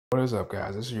What is up,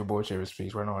 guys? This is your boy Cherry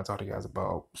Speaks. Right now, I talk to you guys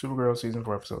about Supergirl season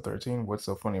 4, episode 13. What's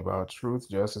so funny about truth,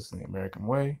 justice, and the American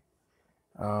way?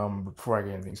 Before I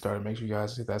get anything started, make sure you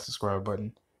guys hit that subscribe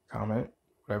button, comment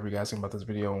whatever you guys think about this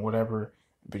video, and whatever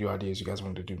video ideas you guys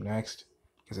want to do next,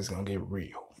 because it's gonna get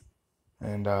real.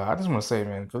 And I just want to say,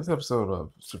 man, for this episode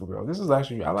of Supergirl, this is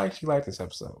actually I actually like this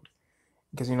episode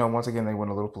because once again they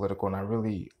went a little political, and I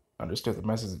really understood the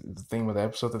message, the theme of the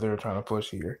episode that they were trying to push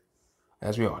here.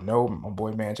 As we all know, my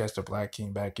boy Manchester Black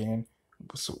came back in,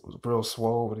 was real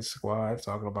swole with his squad,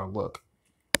 talking about, look,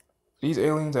 these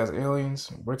aliens as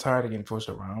aliens, we're tired of getting pushed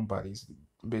around by these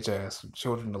bitch-ass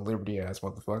children of liberty-ass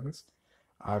motherfuckers.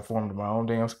 I formed my own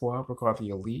damn squad. We're called the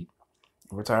Elite.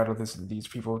 We're tired of these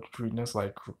people treating us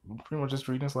like, pretty much just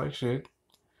treating us like shit.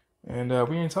 And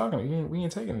we ain't talking, we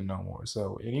ain't taking it no more.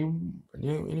 So any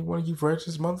one of you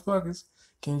righteous motherfuckers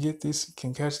can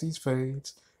catch these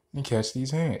fades and catch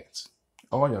these hands.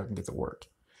 All y'all can get to work.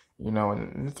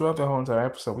 And throughout the whole entire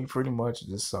episode, we pretty much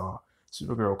just saw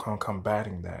Supergirl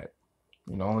combating that.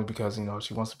 Only because,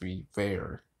 she wants to be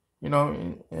fair.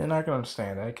 And I can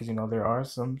understand that because, there are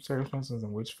some circumstances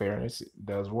in which fairness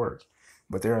does work.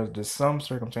 But there are just some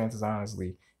circumstances,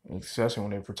 honestly, especially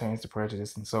when it pertains to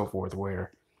prejudice and so forth,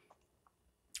 where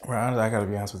honestly, I gotta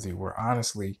be honest with you, where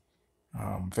honestly,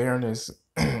 fairness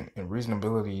and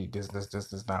reasonability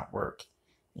does not work.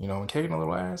 And kicking a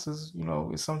little ass is,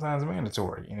 is sometimes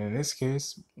mandatory. And in this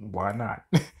case, why not?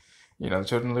 The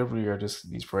children of liberty are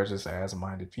just these precious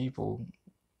ass-minded people,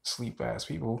 sleep-ass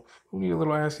people who need a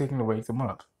little ass kicking to wake them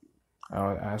up.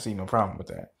 I see no problem with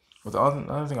that. But the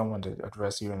other thing I wanted to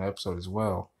address here in the episode as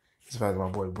well is the fact that my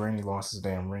boy Brandy lost his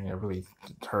damn ring. It really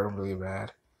hurt him really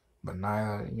bad. But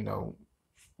Nyla,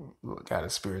 got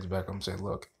his spirits back up and said,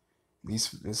 look,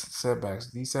 these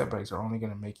setbacks are only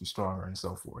going to make you stronger and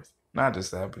so forth. Not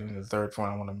just that, but in the third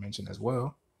point I want to mention as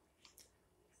well,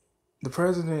 the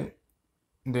president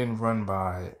didn't run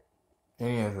by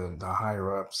any of the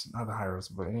higher ups, not the higher ups,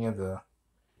 but any of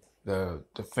the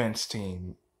defense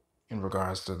team in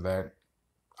regards to that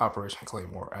Operation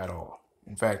Claymore at all.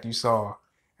 In fact, you saw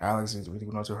Alex really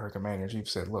went to her commander in chief,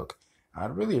 said, look,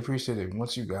 I'd really appreciate it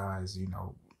once you guys,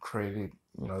 created,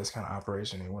 this kind of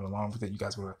operation and went along with it, you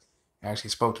guys would have actually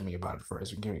spoke to me about it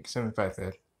first. Considering the fact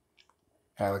that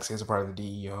Alex is a part of the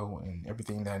DEO and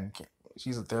everything that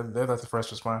they're like the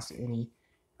first response to any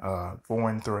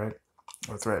foreign threat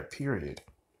or threat period,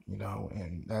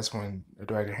 and that's when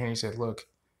Director Haney said, look,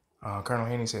 Colonel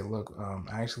Haney said, look,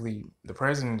 actually the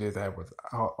president did that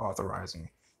without authorizing.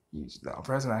 The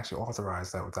president actually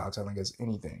authorized that without telling us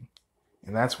anything.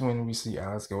 And that's when we see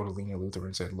Alex go to Lena Luthor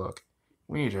and said, look,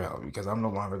 we need your help because I'm no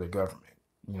longer the government.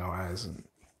 As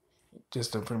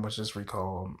just to pretty much just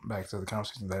recall back to the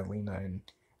conversation that Lena and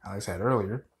Alex had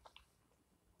earlier,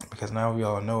 because now we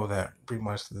all know that pretty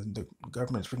much the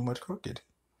government's pretty much crooked.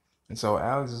 And so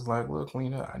Alex is like, look,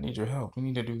 Lena, I need your help. We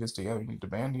need to do this together. We need to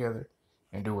band together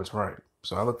and do what's right.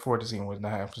 So I look forward to seeing what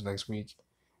happens next week.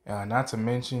 Not to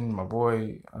mention my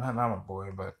boy, not my boy,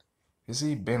 but to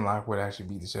see Ben Lockwood actually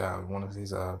beat the shit out of one of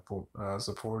his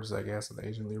supporters, I guess, of the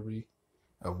Asian Liberty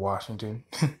of Washington.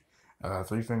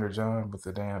 Three Finger John with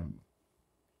the damn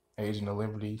Agent of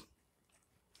Liberty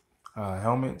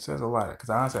helmet says a lot.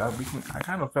 Because honestly, I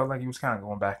kind of felt like he was kind of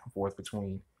going back and forth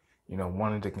between,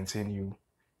 wanting to continue,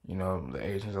 the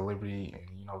Agents of Liberty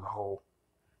and, the whole,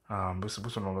 what's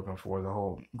what I'm looking for, the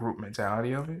whole group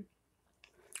mentality of it.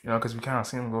 Because we kind of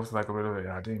see him go through like a bit of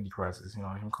an identity crisis.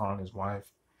 Him calling his wife,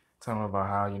 telling him about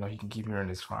how, he can keep hearing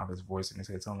his father's voice in his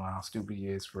head, telling him how stupid he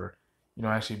is for,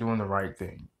 actually doing the right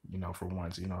thing, for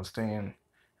once, staying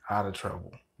out of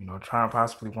trouble, trying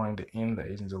possibly wanting to end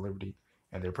the Agents of Liberty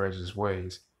and their prejudiced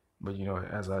ways. But,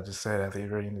 as I just said at the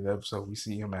very end of the episode, we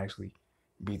see him actually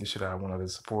beat the shit out of one of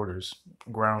his supporters,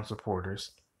 ground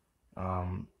supporters.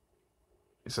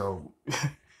 So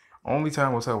only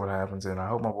time will tell what happens, and I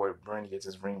hope my boy Brandy gets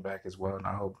his ring back as well, and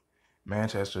I hope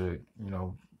Manchester,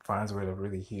 finds a way to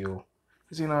really heal.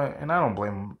 Because, and I don't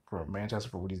blame him for Manchester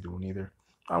for what he's doing either.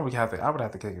 I would have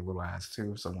to kick a little ass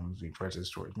too if someone was being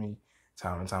prejudiced towards me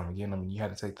time and time again. I mean, you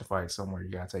had to take the fight somewhere. You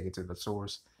got to take it to the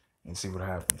source and see what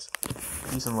happens.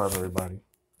 Peace and love, everybody.